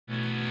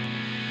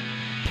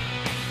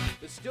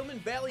Stillman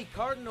Valley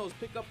Cardinals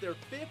pick up their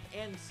 5th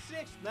and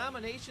 6th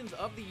nominations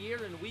of the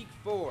year in Week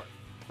 4.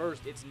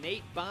 First, it's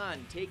Nate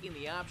Bond taking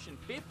the option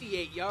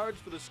 58 yards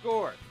for the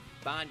score.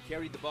 Bond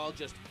carried the ball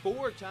just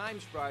 4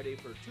 times Friday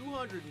for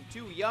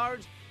 202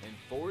 yards and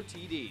 4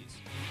 TDs.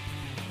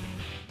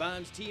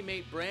 Bond's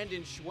teammate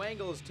Brandon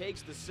Schwangels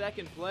takes the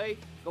second play,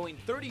 going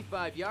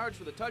 35 yards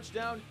for the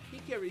touchdown. He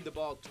carried the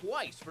ball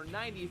twice for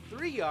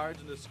 93 yards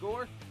in the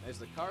score as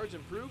the Cards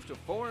improved to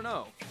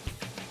 4-0.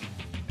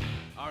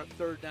 Our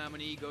third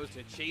nominee goes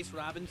to Chase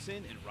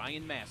Robinson and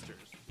Ryan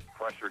Masters.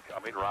 Pressure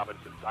coming.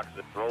 Robinson tucks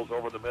it, throws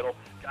over the middle.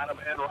 Got him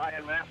in.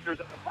 Ryan Masters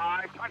at the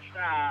 5.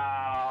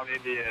 Touchdown,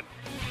 Indians.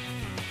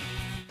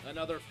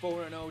 Another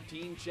 4-0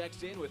 team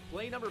checks in with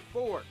play number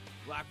 4.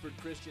 Rockford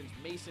Christian's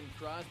Mason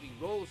Crosby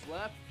rolls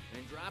left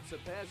and drops a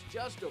pass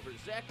just over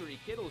Zachary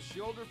Kittle's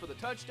shoulder for the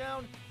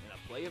touchdown and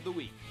a play of the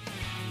week.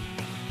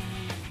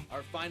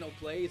 Our final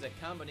play is a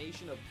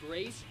combination of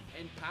grace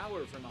and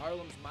power from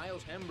Harlem's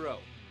Miles Hembrow.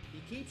 He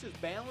keeps his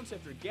balance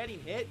after getting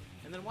hit,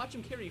 and then watch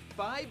him carry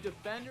 5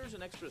 defenders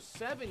an extra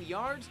 7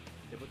 yards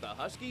to put the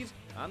Huskies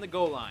on the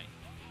goal line.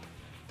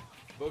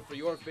 Vote for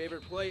your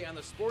favorite play on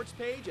the sports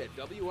page at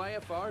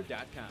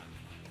WIFR.com.